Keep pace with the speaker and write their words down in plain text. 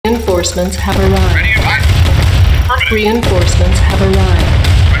Reinforcements have arrived. Ready and fine. Affirmative. Reinforcements have arrived.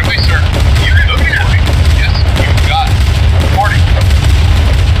 Right away, sir. You're moving out. Yes, you've got it. Reporting.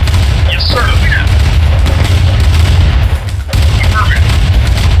 Yes, sir. Moving out. Affirmative.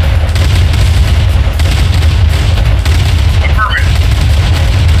 Affirmative.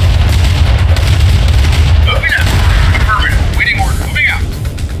 Moving out. Affirmative. Waiting order. Moving out.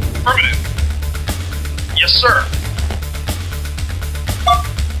 Affirmative. Yes, sir.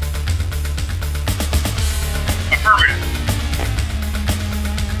 Affirmative.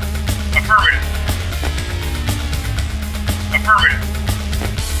 Affirmative. Affirmative.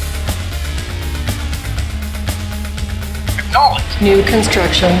 Acknowledged. New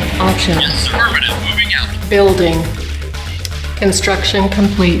construction options. Yes, affirmative. Moving out. Building. Construction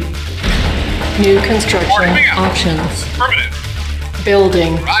complete. New construction Moving out. options. Affirmative.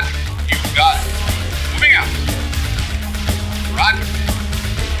 Building. Roger. You've got it. Moving out. Roger.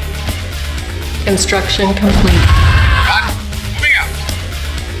 Construction complete. Roger. Moving out.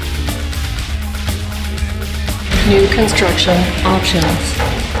 New construction options.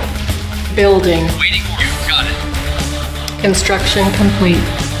 Building. Waiting. You've got it. Construction complete.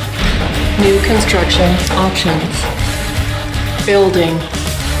 New construction options. Building.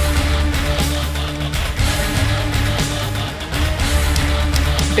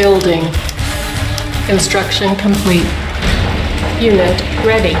 Building. Construction complete. Unit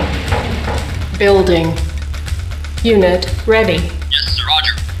ready. Building. Unit ready. Yes, sir.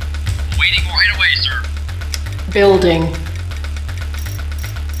 Roger. Waiting right away, sir. Building.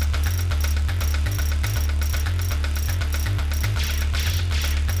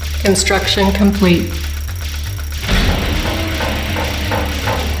 Construction complete.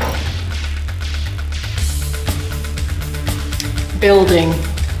 Building.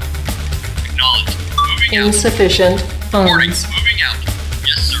 Acknowledged. Moving out. Insufficient Reporting. funds. Moving out.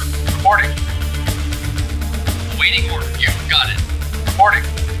 Yes, sir. Reporting. Waiting order. You've got it. Reporting.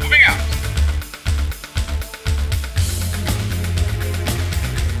 Moving out.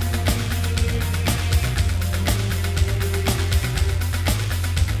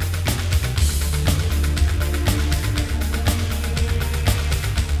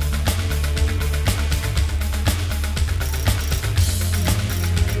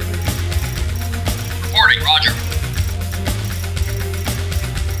 Reporting. Roger.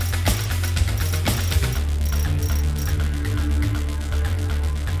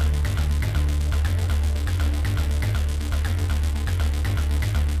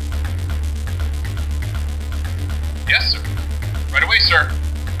 Yes, sir. Right away, sir.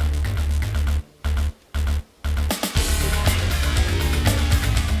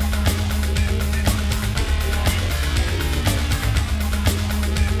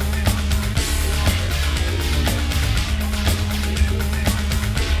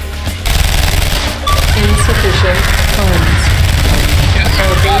 Insufficient funds. Yes, sir.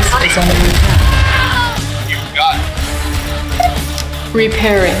 Our base is under attack. You've got it.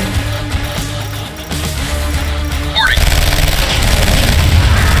 Repairing. Reporting.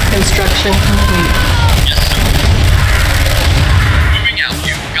 Construction complete. Yes, sir. Moving out.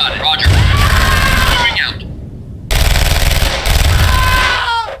 You've got it. Roger. Moving out.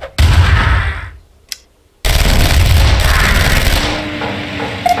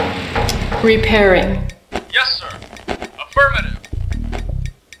 Repairing. Yes, sir. Affirmative.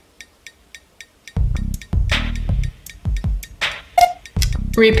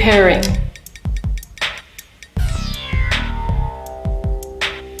 Repairing.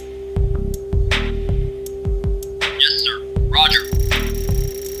 Yes, sir. Roger.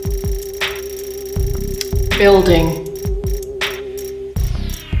 Building.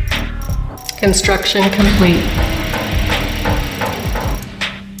 Construction complete.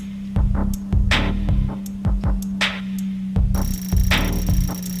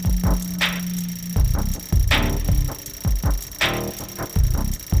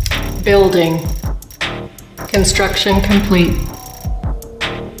 Building. Construction complete.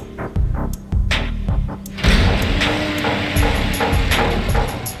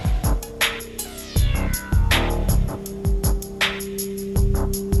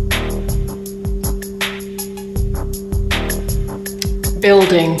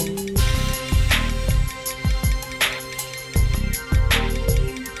 Building.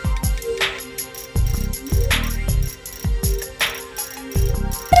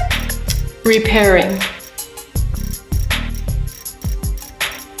 Repairing.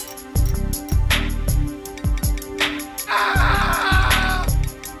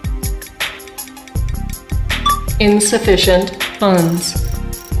 Insufficient funds.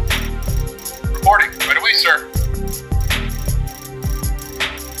 Reporting. Right away, sir.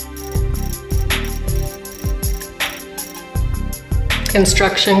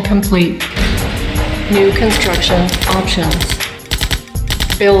 Construction complete. New construction options.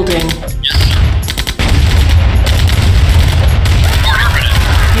 Building. Yes, sir. Affirmative.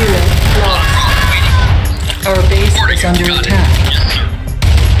 Unit lost. Waiting. Our base Reporting. is under Got it. attack. Yes, sir.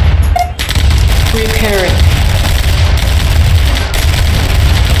 Repairing.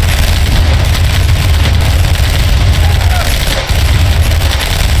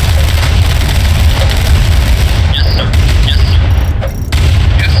 Yes, sir. Yes, sir.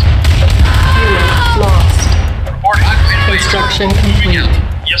 Yes, sir. Unit lost. Reporting. Construction Moving complete. out.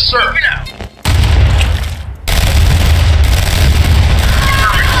 Yes, sir. Moving out.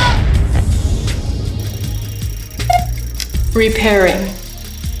 Affirmative. Repairing.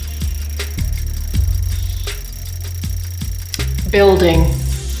 Building.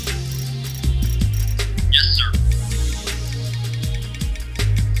 Yes, sir.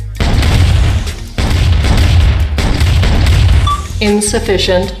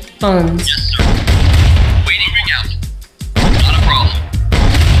 Insufficient funds. Yes, sir. Waiting. Moving out. Not a problem.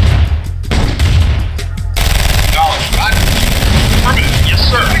 Knowledge. Roger. Affirmative. Yes,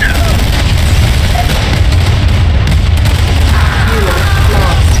 sir. Moving out. Unit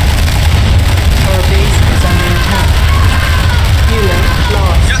lost. Our base is under attack. Unit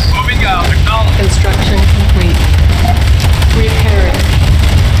lost. Yes, moving out. Acknowledge. Construction complete. Repairing.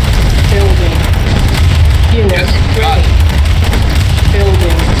 Building. Unit Yes, got ready. it.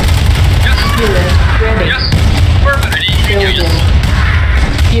 Building. Yes. Unit ready. Yes. Affirmative. Yes, Building. sir.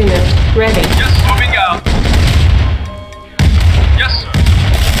 Unit ready. Yes, moving out. Yes, sir.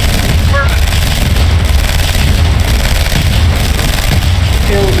 Affirmative.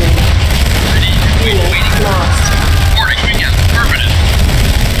 Building. Ready. Unit Waiting. lost. Reporting. Moving out. Affirmative.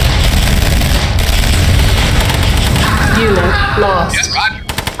 Unit lost. Yes, roger.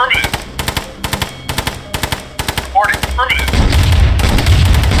 Affirmative. Reporting. Affirmative.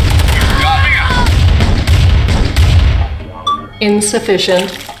 Got me out.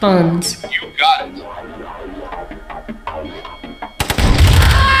 Insufficient funds. You got it.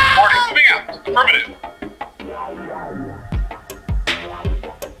 Reporting. Moving out. Affirmative.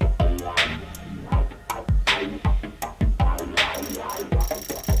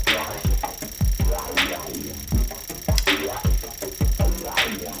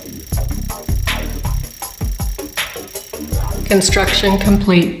 Construction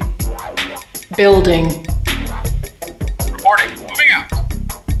complete. Building. Reporting. Moving out.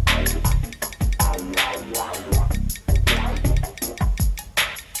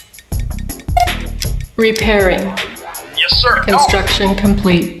 Repairing. Yes, sir. Construction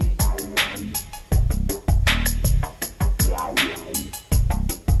complete.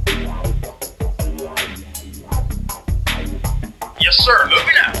 Yes, sir.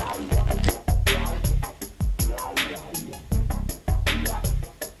 Moving out.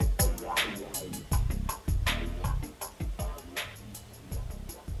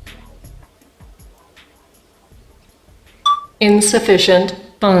 Insufficient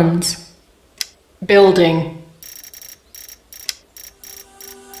funds. Building.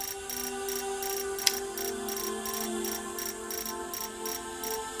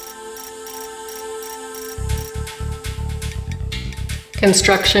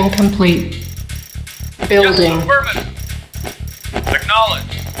 Construction complete. Building. Yes, affirmative. Acknowledge.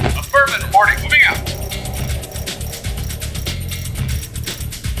 Affirmative. Reporting. Moving out.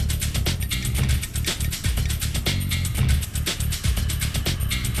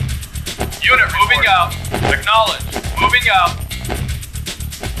 Unit moving out. Acknowledge. Moving out.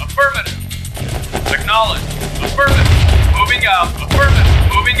 Affirmative. Acknowledge. Affirmative. Moving out. Affirmative.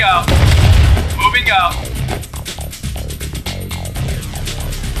 Moving out. Moving out.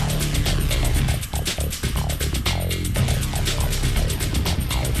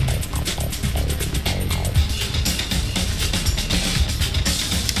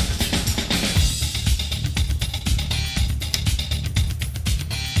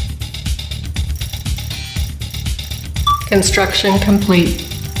 Construction complete.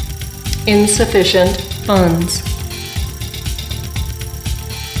 Insufficient funds.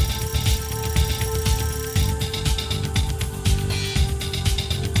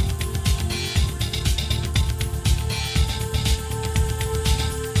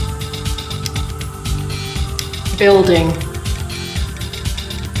 Building.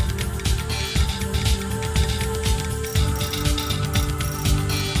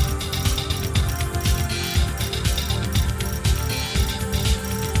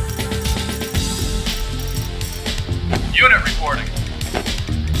 Unit reporting.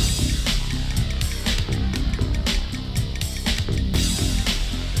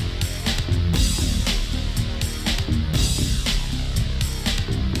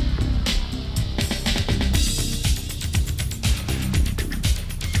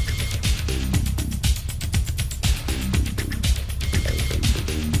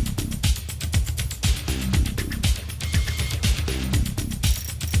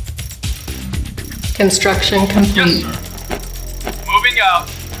 Construction Yes, complete. sir. Moving out.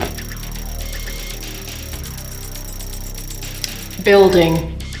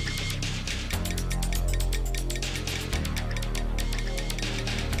 Building.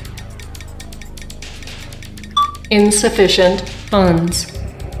 Insufficient funds.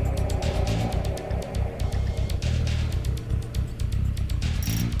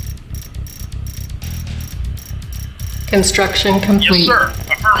 Construction complete. Yes, sir.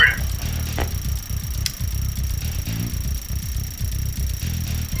 Affirmative.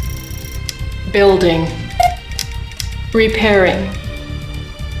 Building. Repairing.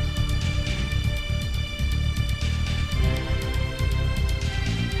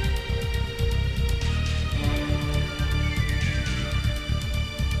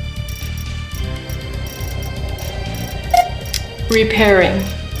 Repairing.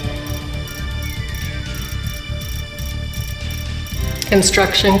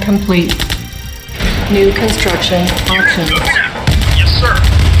 Construction complete. New construction options. Moving out. Yes, sir.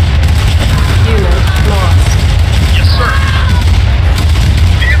 Unit lost. Yes, sir.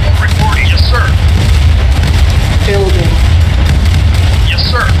 Vehicle reporting. Yes, sir. Building. Yes,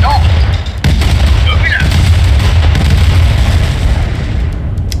 sir. No. Moving out.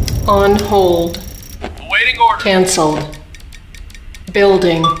 On hold. Awaiting order. Cancelled.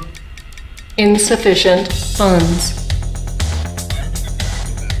 Building. Insufficient funds.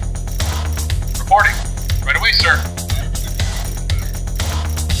 Reporting. Right away, sir.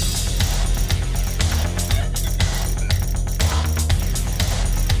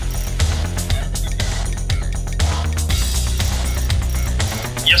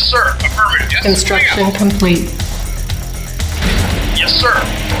 Yes, sir. Affirmative. Yes, Construction ma'am. complete. Yes, sir.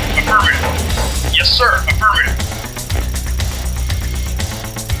 Affirmative. Yes, sir. Affirmative.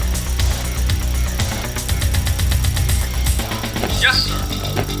 Yes,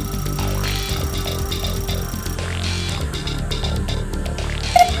 sir.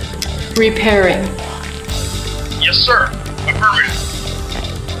 Repairing. Yes, sir. Affirmative.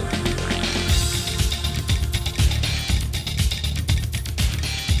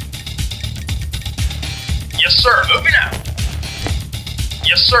 Yes, sir. Moving out.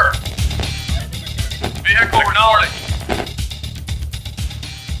 Yes, sir. Vehicle acknowledged.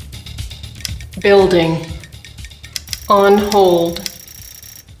 Building. On hold.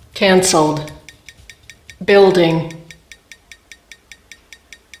 Cancelled. Building.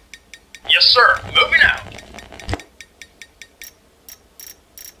 Yes, sir. Moving out.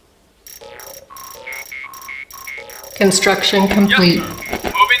 Construction Yes, complete. sir.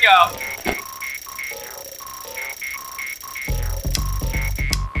 Moving out.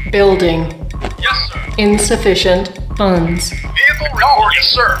 Building. Yes, sir. Insufficient funds. Vehicle report. Yes,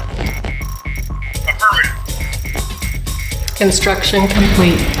 sir. Affirmative. Construction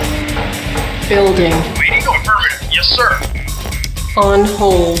complete. Building. Waiting. Affirmative. Yes, sir. On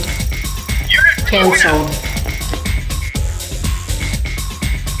hold. Unit moving out. Cancelled.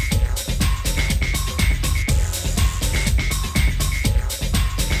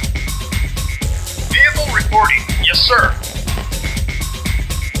 Vehicle reporting. Yes, sir.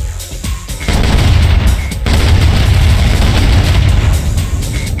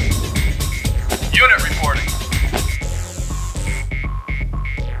 Unit reporting.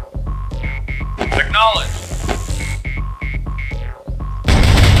 Acknowledged.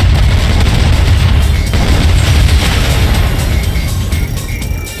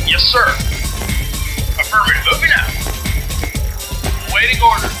 Yes, sir. Affirmative. Moving out. Waiting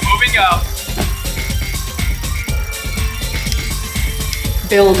orders. Moving out.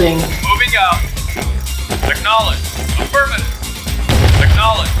 Building. Moving out. Acknowledged. Affirmative.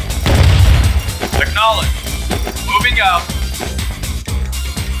 Acknowledged. Acknowledged. Moving out.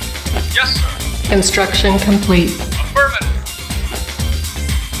 Yes, sir. Construction complete. Affirmative.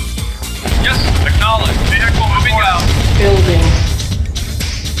 Yes, acknowledged. Vehicle moving out. Building.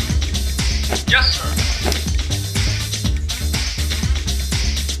 Yes, sir.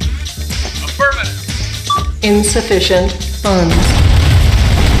 Affirmative. Insufficient funds.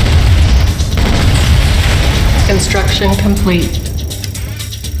 Construction complete.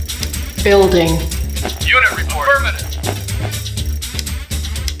 Building. Unit report. Affirmative.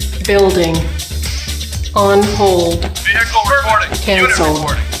 Building. On hold. Vehicle reporting. Cancelled.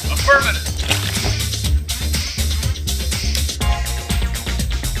 Unit reporting. Affirmative.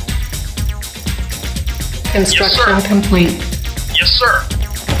 Construction Yes, sir. complete. Yes, sir.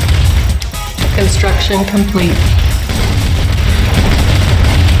 Construction complete.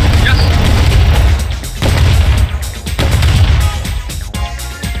 Yes, sir.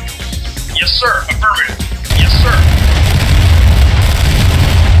 Yes, sir. Affirmative. Yes, sir.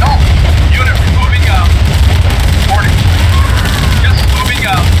 No. Unit moving out.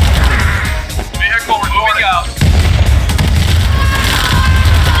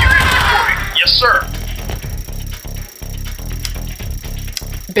 sir.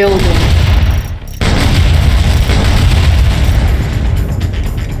 Building.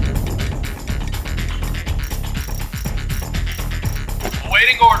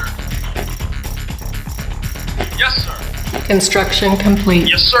 Awaiting order. Yes, sir. Construction complete.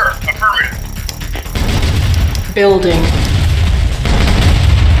 Yes, sir. Affirmative. Building.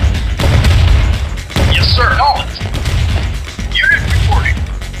 Yes, sir. Knowledge. Unit reporting.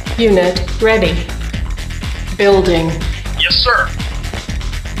 Unit ready. Building. Yes, sir.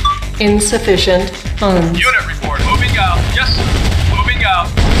 Insufficient funds. Unit report. Moving out. Yes, sir. Moving out.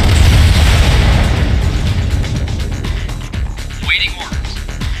 Waiting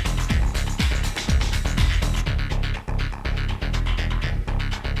orders.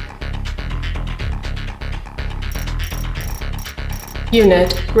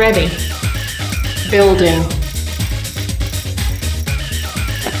 Unit ready. Building.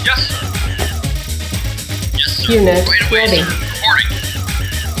 Yes, sir. Yes, sir. Unit Right away, ready. sir. Reporting.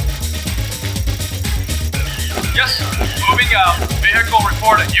 Yes, sir. Moving out. Vehicle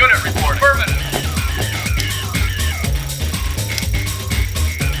reporting. Unit report. Affirmative.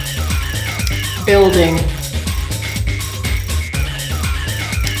 Building.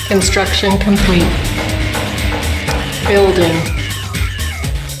 Construction complete. Building.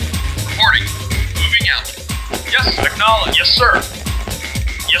 Reporting. Moving out. Yes, acknowledge. Yes, sir.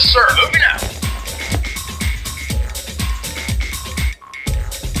 Yes, sir. Moving out.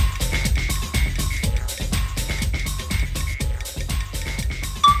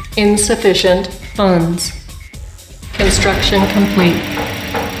 Insufficient funds. Construction complete.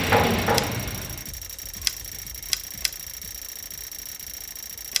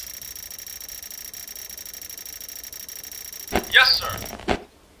 Yes, sir.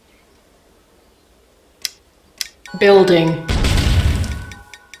 Building.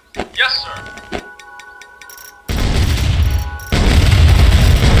 Yes, sir.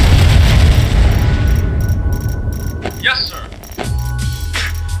 Yes, sir.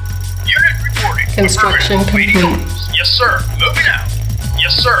 Unit reporting. Construction Affirmative. Waiting complete. orders. Yes, sir. Moving out.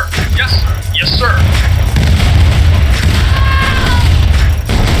 Yes, sir. Yes, sir. Yes, sir.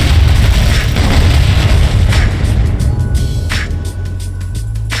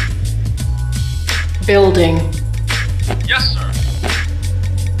 Building. Yes, sir.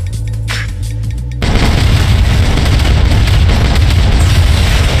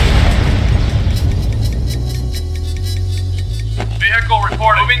 Vehicle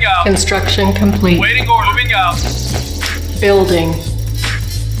report. Moving out. Construction complete. Waiting order. Moving out. Building.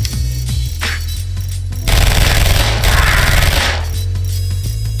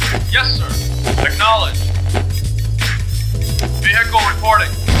 Yes, sir. Acknowledge. Vehicle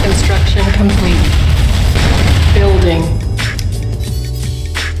reporting. Construction complete. Building.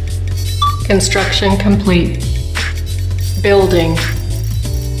 Construction complete. Building.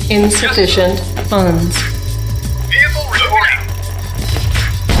 Insufficient funds. Vehicle reporting.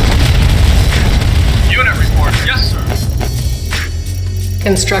 Unit report. Yes, sir.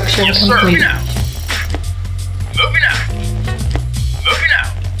 Construction Yes, sir. complete. Moving out. Moving out. Moving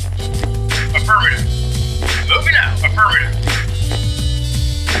out. Affirmative. Moving out. Affirmative.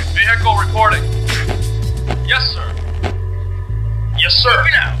 Vehicle reporting. Yes, sir. Yes, sir.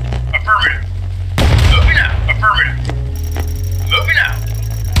 Moving out. Affirmative. Moving out. Affirmative. Moving out.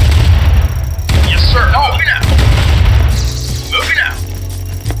 Yes, sir. No. Moving out. Moving out.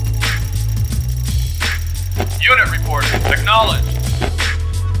 Unit report. Acknowledge.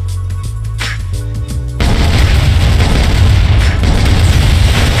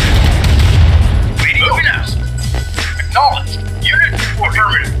 Waiting. Moving out. Acknowledge. Unit report.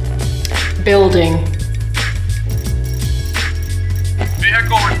 Affirmative. Building.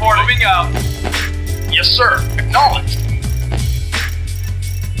 Vehicle report. Moving out. Yes, sir. Acknowledged.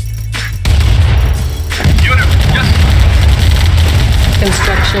 Unit. Yes.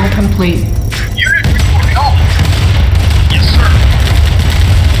 Construction complete. Unit report. Acknowledged. Yes, sir.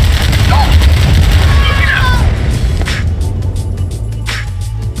 Acknowledged. Moving out.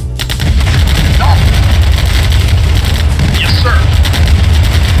 Acknowledged. Yes, sir.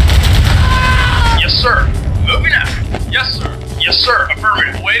 Yes, sir. Moving out. Yes, sir. Yes, sir.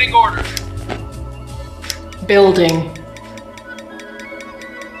 Affirmative. Waiting order. Building.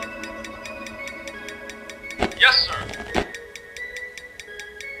 Yes, sir.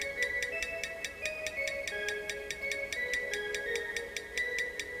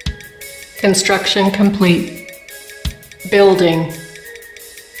 Construction complete. Building.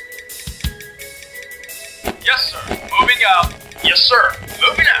 Yes, sir. Moving out. Yes, sir.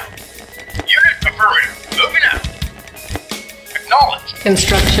 Moving out. Unit affirmative. Moving out. Acknowledged.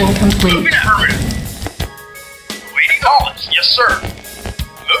 Construction complete. Moving out. Affirmative. Awaiting acknowledged. Yes, sir.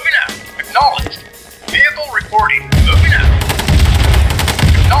 Moving out. Acknowledged. Vehicle reporting. Moving out.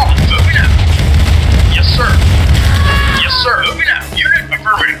 Acknowledged. Moving out. Yes, sir. Yes, sir. Moving out. Unit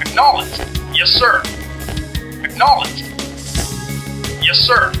affirmative. Acknowledged. Yes, sir. Acknowledged. Yes,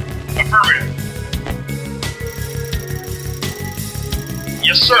 sir. Affirmative.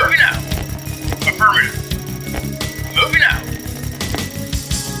 Yes, sir. Moving out. Affirmative. Moving out.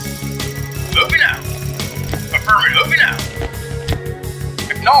 Moving out. Affirmative. Moving out.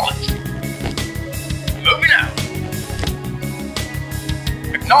 Acknowledged. Moving out.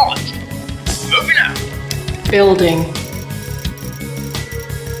 Acknowledged. Moving out. Building.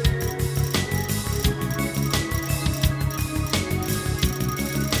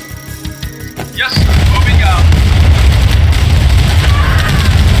 Yes, sir. Moving out.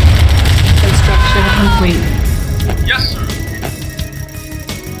 Construction complete. Yes, sir.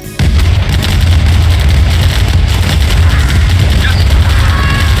 Yes, sir.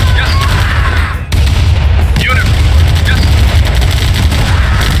 Yes, sir. Unit. Yes, sir.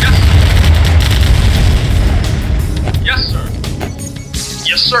 Yes, sir. Yes, sir.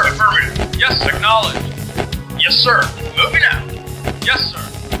 Yes, sir. Affirmative. Yes, acknowledged. Yes, sir. Moving out. Yes, sir.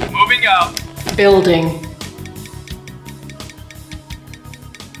 Moving out. Building.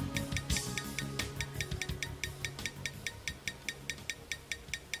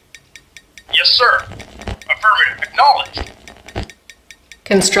 Yes, sir. Affirmative. Acknowledged.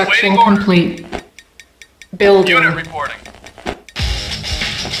 Construction Waiting order. complete. Building. Unit reporting.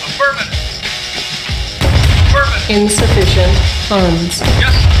 Affirmative. Affirmative. Insufficient funds.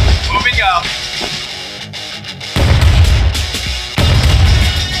 Yes, sir. Moving out.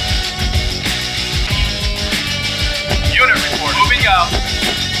 Unit report. Moving out.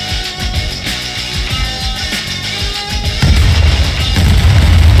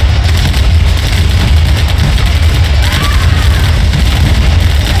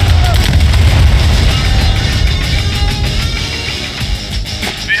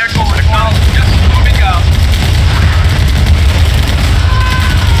 Vehicle acknowledged. Yes, moving out.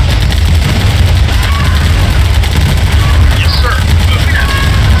 Yes, sir. Moving out.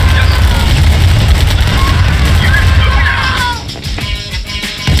 Yes, sir. Unit moving out.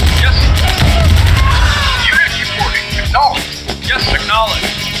 Yes, sir. Unit reporting. Acknowledged. Yes, acknowledged.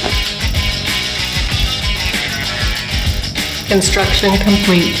 Construction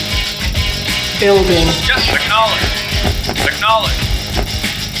complete. Building. Yes, acknowledged. Acknowledged.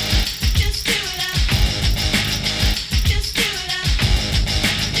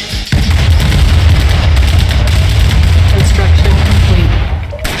 Construction complete.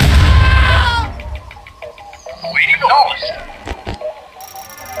 Waiting. Acknowledged.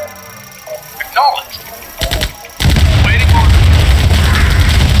 Acknowledged. Waiting order.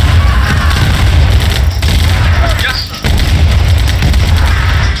 Yes, sir.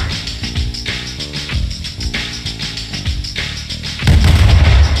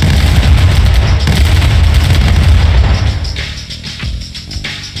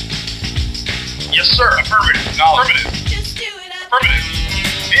 Yes, sir. Affirmative. Affirmative. Affirmative.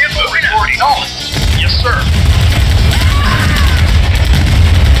 Vehicle reporting. Acknowledged. Yes, sir.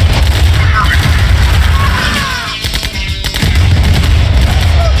 Affirmative.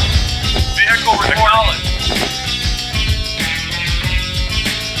 Vehicle acknowledged.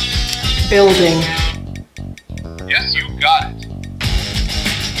 Building. Yes, you got it.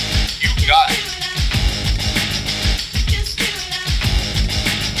 You got it.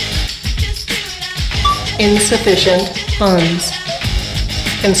 Insufficient funds.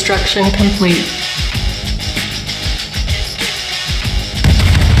 Construction complete.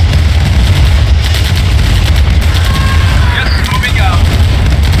 Yes, moving out.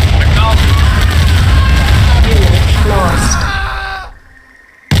 Acknowledged. Unit lost.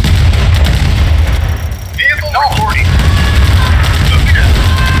 Vehicle reporting. Moving out.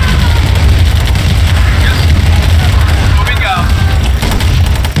 Yes. Moving out.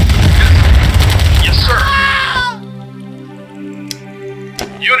 Yes. Yes, sir.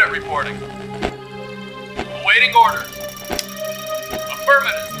 Unit reporting. Awaiting order.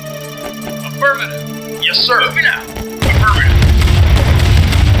 Affirmative. Affirmative. Yes, sir. Moving out. Affirmative.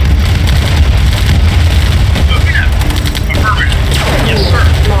 Moving out. Affirmative. Yes, sir.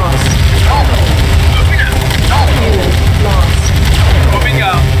 Lost. Moving out. Unit lost. Moving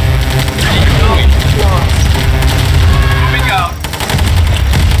out. Unit lost. Moving out.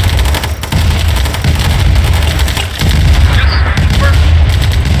 Yes, sir.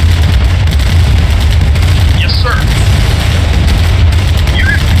 Yes, sir.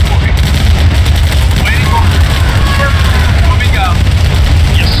 Unit reporting. Waiting order.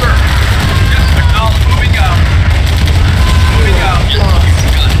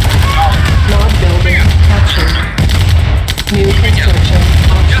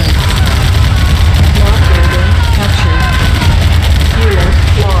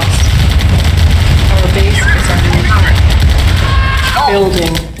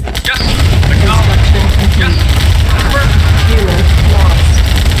 Building. Yes, sir. Acknowledged. Construction Yes. complete. Affirmative. Unit lost.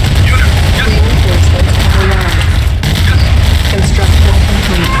 Unit. Yes. Reinforcements have arrived. Yes. Construction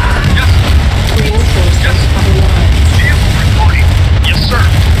complete. Yes. Reinforcements have arrived. Vehicle reporting. Yes, sir.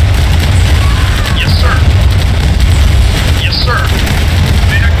 Yes, sir. Yes, sir.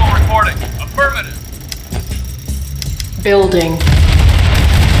 Vehicle reporting. Affirmative. Building.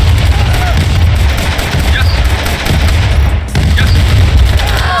 Yes, sir. Yes, sir.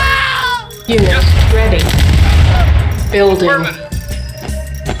 Unit Yes. ready. Building. Affirmative.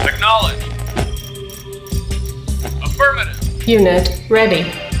 Acknowledged. Affirmative. Unit ready.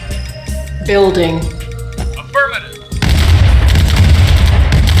 Building. Affirmative.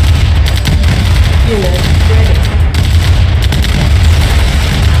 Unit ready.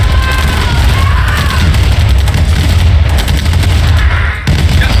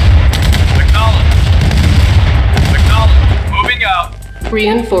 Yes, sir. Acknowledged. Acknowledged. Moving out.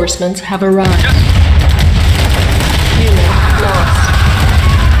 Reinforcements have arrived. Yes, sir. Unit lost.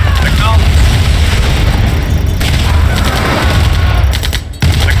 Acknowledged.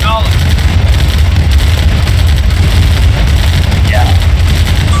 Acknowledged.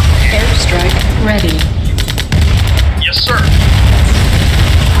 Airstrike ready. Yes, sir.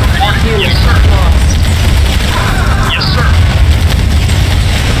 Reporting. Unit Yes, sir. lost. Yes, sir.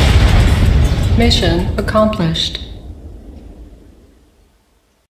 Mission accomplished.